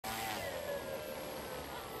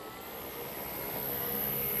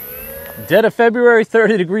Dead of February,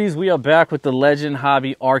 30 degrees, we are back with the Legend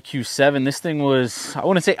Hobby RQ-7. This thing was, I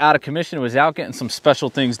wouldn't say out of commission, it was out getting some special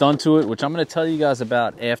things done to it, which I'm going to tell you guys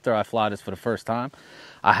about after I fly this for the first time.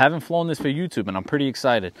 I haven't flown this for YouTube and I'm pretty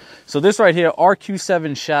excited. So this right here,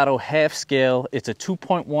 RQ-7 Shadow, half scale. It's a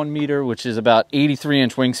 2.1 meter, which is about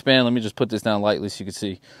 83-inch wingspan. Let me just put this down lightly so you can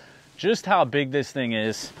see just how big this thing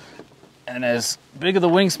is. And as big of the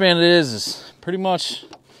wingspan it is pretty much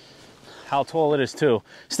how tall it is too.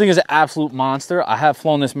 This thing is an absolute monster. I have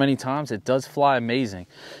flown this many times. It does fly amazing.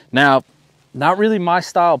 Now, not really my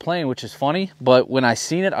style of plane, which is funny, but when I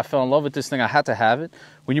seen it, I fell in love with this thing. I had to have it.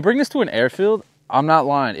 When you bring this to an airfield, I'm not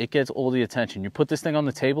lying, it gets all the attention. You put this thing on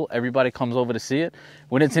the table, everybody comes over to see it.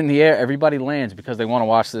 When it's in the air, everybody lands because they want to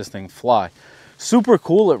watch this thing fly. Super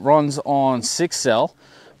cool. It runs on 6 cell,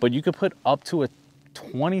 but you could put up to a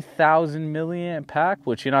 20,000 milliamp pack,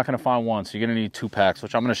 which you're not going to find one, so you're going to need 2 packs,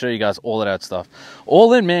 which I'm going to show you guys all of that stuff.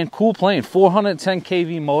 All in, man, cool plane. 410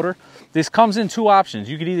 kV motor. This comes in 2 options.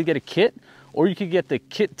 You could either get a kit or you could get the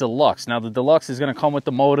kit deluxe. Now the deluxe is going to come with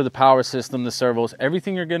the motor, the power system, the servos,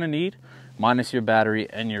 everything you're going to need, minus your battery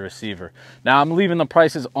and your receiver. Now I'm leaving the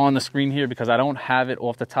prices on the screen here because I don't have it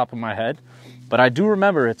off the top of my head, but I do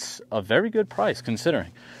remember it's a very good price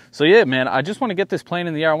considering. So yeah, man, I just want to get this plane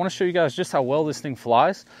in the air. I want to show you guys just how well this thing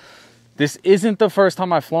flies. This isn't the first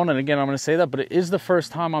time I've flown it. Again, I'm going to say that, but it is the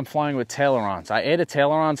first time I'm flying with tailerons. I added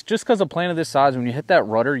tailerons just because a plane of this size, when you hit that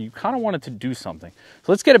rudder, you kind of want it to do something.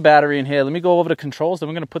 So let's get a battery in here. Let me go over the controls, then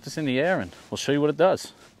we're going to put this in the air and we'll show you what it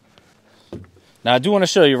does. Now I do want to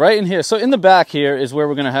show you right in here. So in the back here is where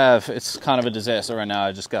we're going to have, it's kind of a disaster right now.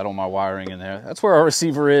 I just got all my wiring in there. That's where our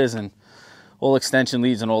receiver is and all extension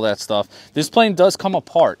leads and all that stuff. This plane does come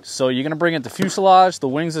apart. So you're going to bring in the fuselage, the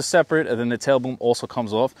wings are separate, and then the tail boom also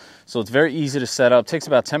comes off. So it's very easy to set up. Takes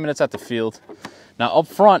about 10 minutes at the field. Now up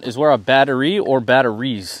front is where our battery or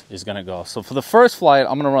batteries is going to go. So for the first flight,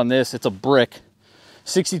 I'm going to run this. It's a brick,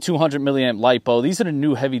 6200 milliamp LiPo. These are the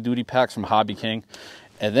new heavy duty packs from Hobby King.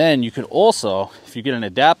 And then you could also, if you get an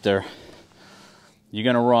adapter, you're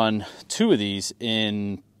going to run 2 of these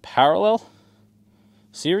in parallel.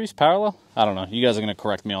 Series? Parallel? I don't know. You guys are going to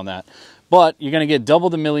correct me on that. But you're going to get double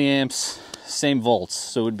the milliamps, same volts.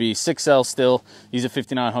 So it would be 6L still. These are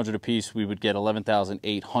 5,900 a piece. We would get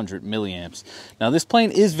 11,800 milliamps. Now this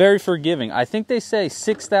plane is very forgiving. I think they say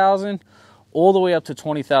 6,000 all the way up to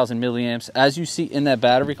 20,000 milliamps. As you see in that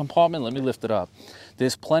battery compartment, let me lift it up.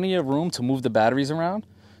 There's plenty of room to move the batteries around.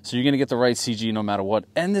 So you're going to get the right CG no matter what.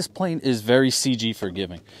 And this plane is very CG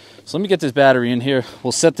forgiving. So let me get this battery in here.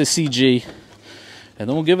 We'll set the CG. And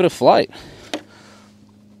then we'll give it a flight.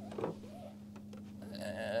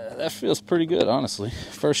 That feels pretty good, honestly.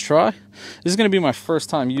 First try. This is going to be my first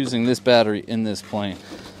time using this battery in this plane.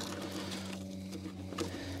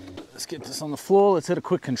 Let's get this on the floor. Let's hit a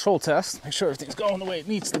quick control test. Make sure everything's going the way it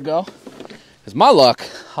needs to go. Because my luck,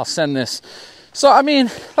 I'll send this. So, I mean,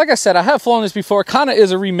 like I said, I have flown this before. It kind of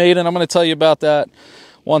is a remade, and I'm going to tell you about that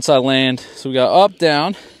once I land. So we got up,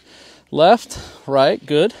 down, left, right,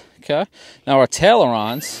 good. Okay, now our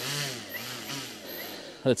tailerons,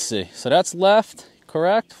 let's see. So that's left,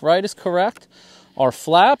 correct. Right is correct. Our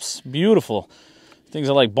flaps, beautiful. Things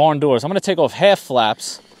are like barn doors. I'm going to take off half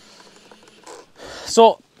flaps.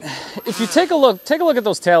 So if you take a look at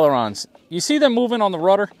those tailerons. You see them moving on the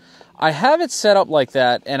rudder? I have it set up like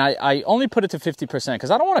that, and I only put it to 50%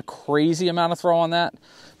 because I don't want a crazy amount of throw on that,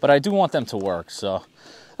 but I do want them to work. So,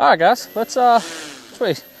 all right, guys, let's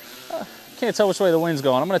wait. Can't tell which way the wind's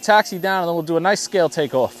going. I'm going to taxi down and then we'll do a nice scale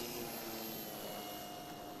takeoff.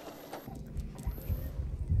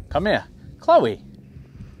 Come here. Chloe.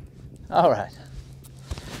 All right.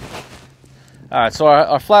 All right, so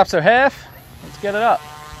our flaps are half. Let's get it up.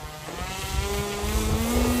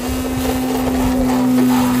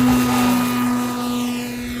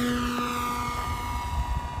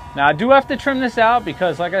 Now, I do have to trim this out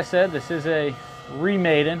because, like I said, this is a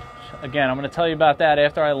remaden. Again, I'm going to tell you about that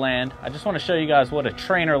after I land. I just want to show you guys what a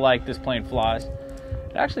trainer like this plane flies.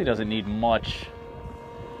 It actually doesn't need much.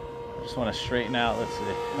 I just want to straighten out. Let's see.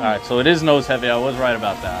 All right, so it is nose heavy. I was right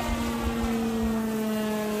about that.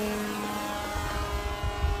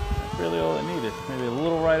 That's really all it needed. Maybe a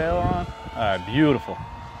little right aileron. All right, beautiful.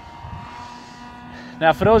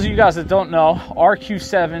 Now, for those of you guys that don't know,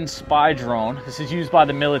 RQ-7 spy drone. This is used by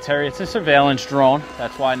the military. It's a surveillance drone.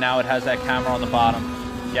 That's why now it has that camera on the bottom.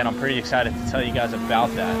 Again, I'm pretty excited to tell you guys about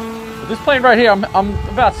that. But this plane right here, I'm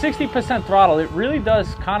about 60% throttle. It really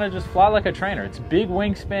does kind of just fly like a trainer. It's big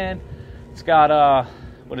wingspan. It's got,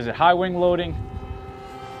 what is it, high wing loading.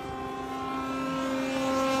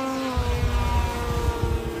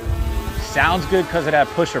 Sounds good because of that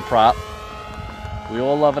pusher prop. We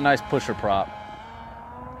all love a nice pusher prop.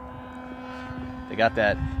 They got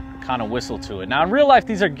that kind of whistle to it. Now in real life,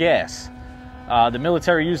 these are gas. The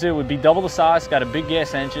military user would be double the size, got a big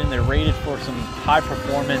gas engine. They're rated for some high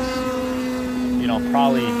performance, you know,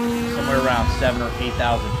 probably somewhere around 7,000 or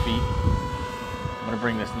 8,000 feet. I'm gonna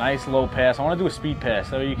bring this nice low pass. I wanna do a speed pass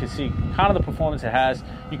so you can see kind of the performance it has.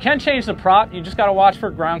 You can change the prop, you just gotta watch for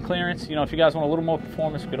ground clearance. You know, if you guys want a little more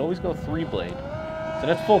performance, you could always go 3-blade. So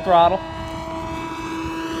that's full throttle.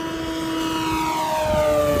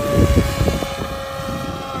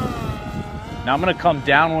 Now I'm gonna come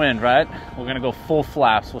downwind, right? We're gonna go full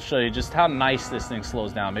flaps. We'll show you just how nice this thing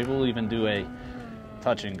slows down. Maybe we'll even do a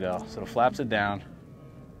touch and go. So the flaps are down.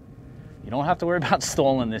 You don't have to worry about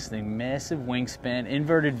stalling this thing. Massive wingspan,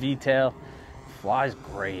 inverted V-tail. Flies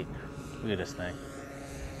great. Look at this thing.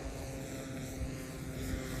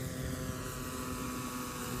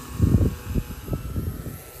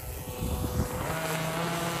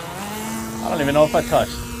 I don't even know if I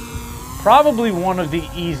touched. Probably one of the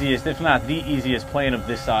easiest, if not the easiest, plane of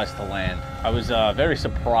this size to land. I was very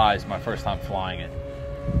surprised my first time flying it.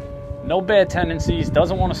 No bad tendencies,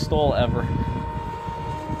 doesn't want to stall ever.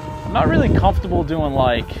 I'm not really comfortable doing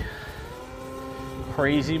like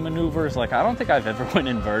crazy maneuvers. Like I don't think I've ever went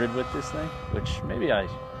inverted with this thing, which maybe I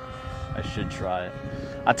should try it.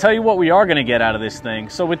 I'll tell you what we are gonna get out of this thing.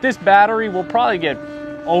 So with this battery, we'll probably get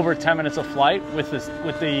over 10 minutes of flight. With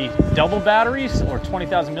the double batteries or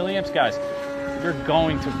 20,000 milliamps, guys, you're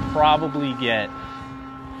going to probably get,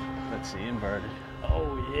 let's see, inverted.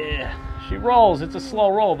 Oh yeah, she rolls. It's a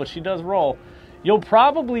slow roll, but she does roll. You'll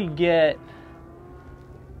probably get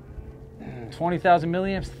 20,000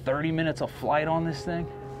 milliamps, 30 minutes of flight on this thing.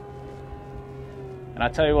 And I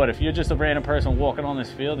tell you what, if you're just a random person walking on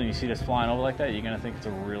this field and you see this flying over like that, you're gonna think it's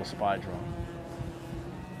a real spy drone.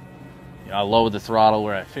 I lowered the throttle.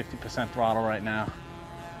 We're at 50% throttle right now.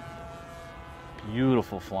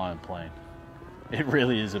 Beautiful flying plane. It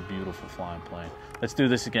really is a beautiful flying plane. Let's do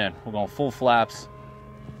this again. We're going full flaps.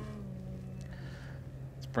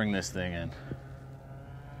 Let's bring this thing in.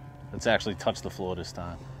 Let's actually touch the floor this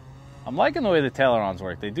time. I'm liking the way the tailerons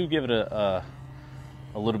work. They do give it a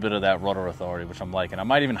little bit of that rudder authority, which I'm liking. I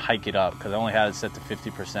might even hike it up because I only had it set to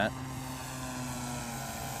 50%.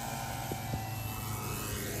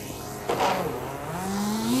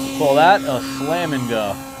 Call that a slam and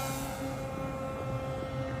go.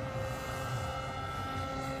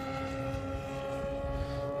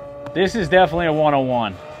 This is definitely a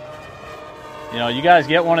 101. You know, you guys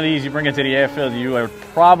get one of these, you bring it to the airfield, you are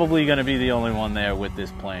probably going to be the only one there with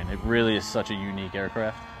this plane. It really is such a unique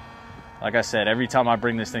aircraft. Like I said, every time I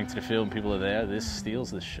bring this thing to the field and people are there, this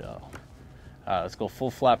steals the show. All right, let's go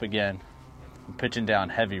full flap again. I'm pitching down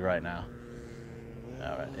heavy right now.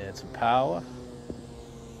 All right, add some power.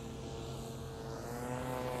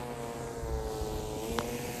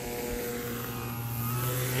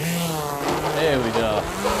 There we go.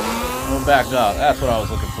 We'll back up. That's what I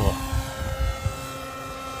was looking for.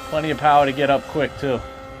 Plenty of power to get up quick, too.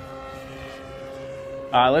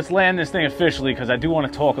 Let's land this thing officially because I do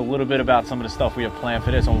want to talk a little bit about some of the stuff we have planned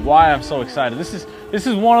for this and why I'm so excited. This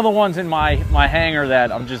is one of the ones in my hangar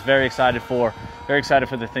that I'm just very excited for. Very excited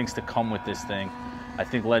for the things to come with this thing. I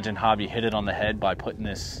think Legend Hobby hit it on the head by putting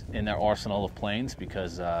this in their arsenal of planes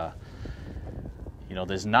because you know,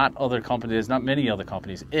 there's not many other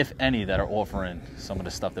companies, if any, that are offering some of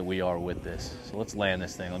the stuff that we are with this. So let's land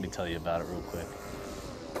this thing. Let me tell you about it real quick.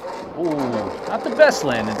 Ooh, not the best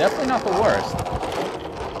landing, definitely not the worst.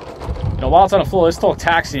 You know, while it's on the floor, let's talk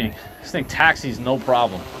taxiing. This thing taxis no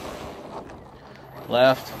problem.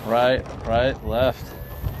 Left, right, left.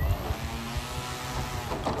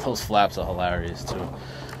 Those flaps are hilarious too.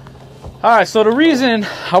 All right, so the reason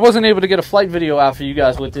I wasn't able to get a flight video out for you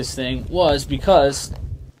guys with this thing was because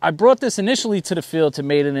I brought this initially to the field to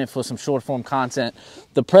mate in it for some short form content.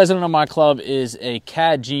 The president of my club is a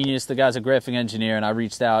CAD genius. The guy's a graphic engineer, and I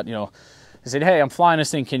reached out, you know, I said, hey, I'm flying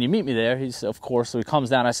this thing. Can you meet me there? He said, of course. So he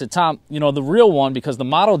comes down. I said, Tom, you know, the real one, because the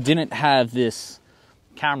model didn't have this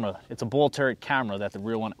camera. It's a ball turret camera that the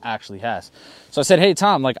real one actually has. So I said, hey,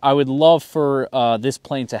 Tom, like, I would love for this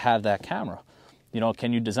plane to have that camera. You know,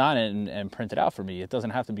 can you design it and print it out for me? It doesn't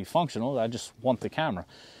have to be functional. I just want the camera.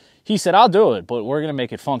 He said, I'll do it, but we're going to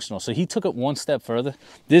make it functional. So he took it one step further.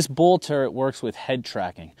 This bull turret works with head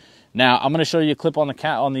tracking. Now, I'm going to show you a clip on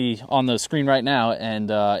the screen right now,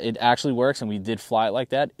 and it actually works, and we did fly it like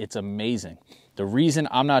that. It's amazing. The reason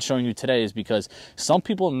I'm not showing you today is because some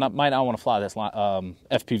people might not want to fly this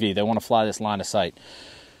FPV. They want to fly this line of sight.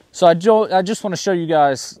 So I just want to show you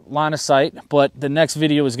guys line of sight, but the next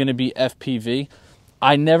video is going to be FPV.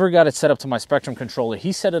 I never got it set up to my Spectrum controller.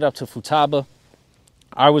 He set it up to Futaba.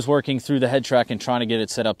 I was working through the head track and trying to get it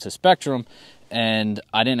set up to Spectrum, and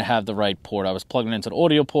I didn't have the right port. I was plugging it into the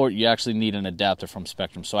audio port. You actually need an adapter from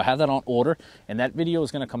Spectrum. So I have that on order, and that video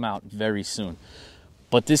is going to come out very soon.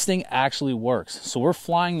 But this thing actually works. So we're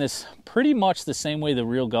flying this pretty much the same way the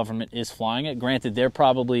real government is flying it. Granted, they're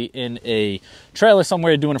probably in a trailer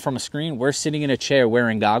somewhere doing it from a screen. We're sitting in a chair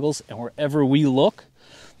wearing goggles, and wherever we look,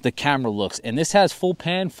 the camera looks. And this has full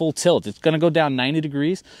pan, full tilt. It's gonna go down 90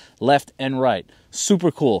 degrees, left and right.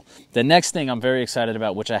 Super cool. The next thing I'm very excited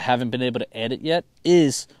about, which I haven't been able to edit yet,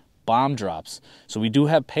 is bomb drops. So we do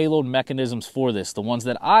have payload mechanisms for this. The ones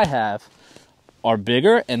that I have are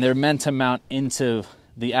bigger, and they're meant to mount into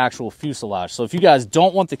the actual fuselage. So if you guys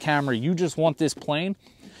don't want the camera, you just want this plane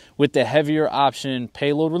with the heavier option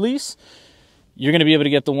payload release, you're going to be able to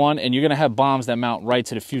get the one, and you're going to have bombs that mount right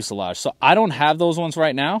to the fuselage. So I don't have those ones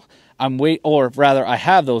right now. I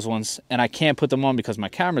have those ones, and I can't put them on because my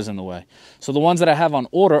camera's in the way. So the ones that I have on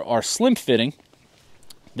order are slim fitting.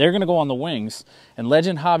 They're going to go on the wings, and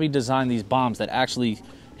Legend Hobby designed these bombs that actually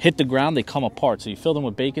hit the ground, they come apart. So you fill them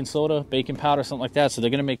with baking soda, baking powder, something like that. So they're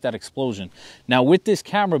going to make that explosion. Now with this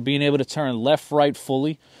camera being able to turn left, right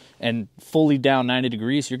fully and fully down 90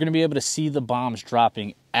 degrees, you're going to be able to see the bombs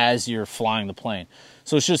dropping as you're flying the plane.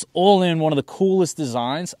 So it's just all in one of the coolest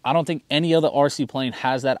designs. I don't think any other RC plane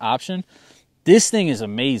has that option. This thing is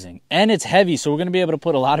amazing, and it's heavy. So we're going to be able to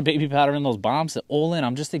put a lot of baby powder in those bombs. All in,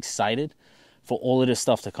 I'm just excited for all of this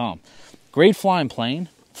stuff to come. Great flying plane.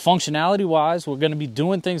 Functionality wise, we're going to be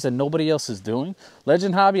doing things that nobody else is doing.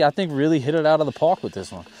 Legend Hobby, I think, really hit it out of the park with this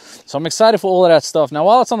one. So I'm excited for all of that stuff. Now,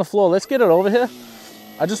 while it's on the floor, let's get it over here.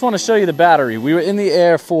 I just want to show you the battery. We were in the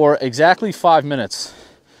air for exactly 5 minutes.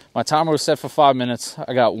 My timer was set for 5 minutes.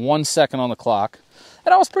 I got 1 second on the clock,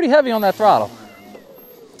 and I was pretty heavy on that throttle.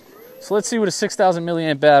 So let's see with a 6,000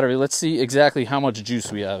 milliamp battery. Let's see exactly how much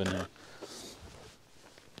juice we have in here.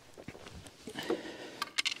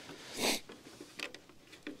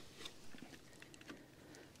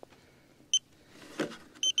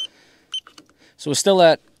 So we're still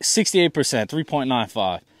at 68%,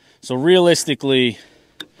 3.95. So realistically,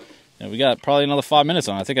 we got probably another 5 minutes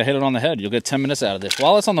on it. I think I hit it on the head. You'll get 10 minutes out of this.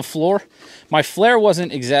 While it's on the floor, my flare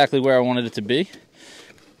wasn't exactly where I wanted it to be.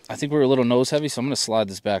 I think we were a little nose heavy, so I'm going to slide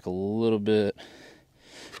this back a little bit.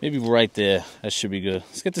 Maybe right there. That should be good.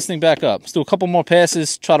 Let's get this thing back up. Let's do a couple more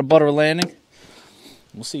passes, try to butter a landing.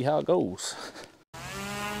 We'll see how it goes.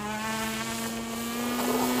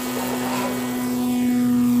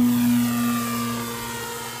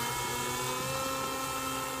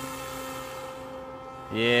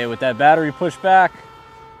 Yeah, with that battery pushed back,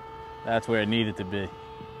 that's where it needed to be.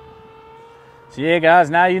 So yeah, guys,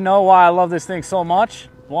 now you know why I love this thing so much.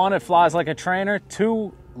 One, it flies like a trainer.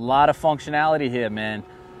 Two, a lot of functionality here, man.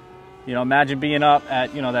 You know, imagine being up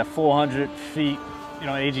at, that 400 feet,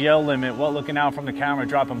 AGL limit, looking out from the camera,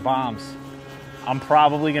 dropping bombs. I'm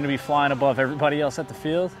probably going to be flying above everybody else at the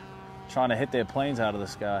field, trying to hit their planes out of the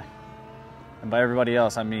sky. And by everybody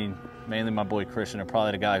else, I mean mainly my boy Christian, and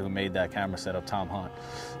probably the guy who made that camera setup, Tom Hunt.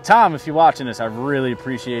 Tom, if you're watching this, I really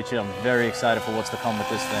appreciate you. I'm very excited for what's to come with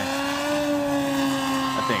this thing.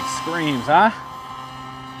 That thing screams, huh?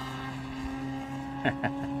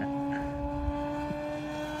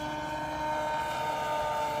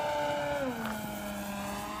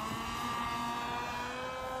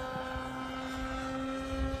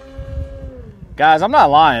 Guys, I'm not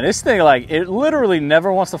lying. This thing, it literally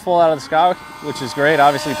never wants to fall out of the sky, which is great.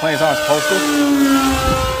 Obviously, planes aren't supposed to.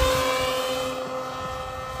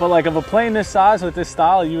 But, of a plane this size with this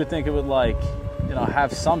style, you would think it would,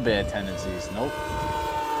 have some bad tendencies. Nope.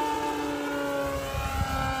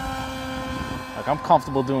 I'm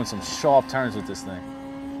comfortable doing some sharp turns with this thing.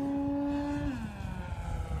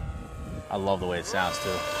 I love the way it sounds, too.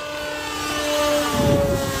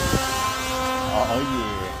 Oh,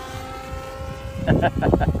 yeah.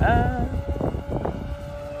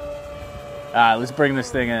 All right, let's bring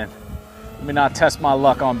this thing in. Let me not test my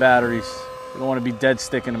luck on batteries. We don't want to be dead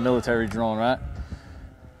stick in a military drone, right?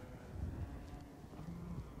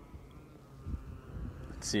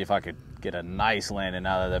 Let's see if I could get a nice landing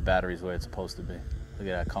now that that battery's where it's supposed to be. Look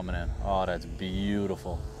at that coming in. Oh, that's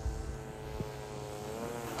beautiful.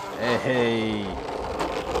 Hey.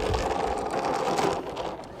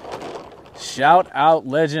 Shout out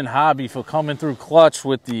Legend Hobby for coming through clutch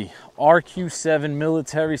with the RQ-7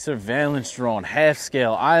 military surveillance drone, half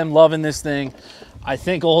scale. I am loving this thing. I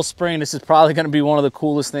think all spring this is probably going to be one of the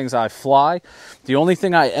coolest things I fly. The only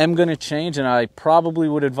thing I am going to change, and I probably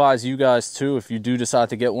would advise you guys too, if you do decide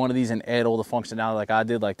to get one of these and add all the functionality like I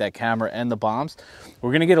did, like that camera and the bombs,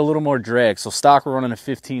 we're going to get a little more drag. So stock we're running a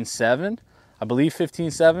 15.7, I believe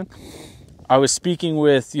 15.7. I was speaking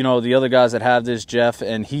with, you know, the other guys that have this, Jeff,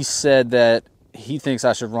 and he said that he thinks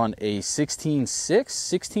I should run a 16.6,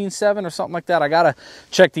 16.7 or something like that. I gotta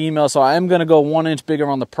check the email, so I am gonna go 1 inch bigger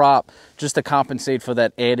on the prop just to compensate for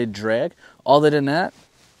that added drag. Other than that,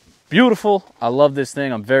 beautiful. I love this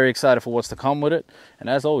thing. I'm very excited for what's to come with it. And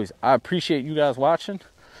as always, I appreciate you guys watching,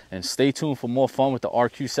 and stay tuned for more fun with the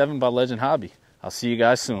RQ-7 by Legend Hobby. I'll see you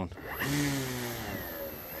guys soon.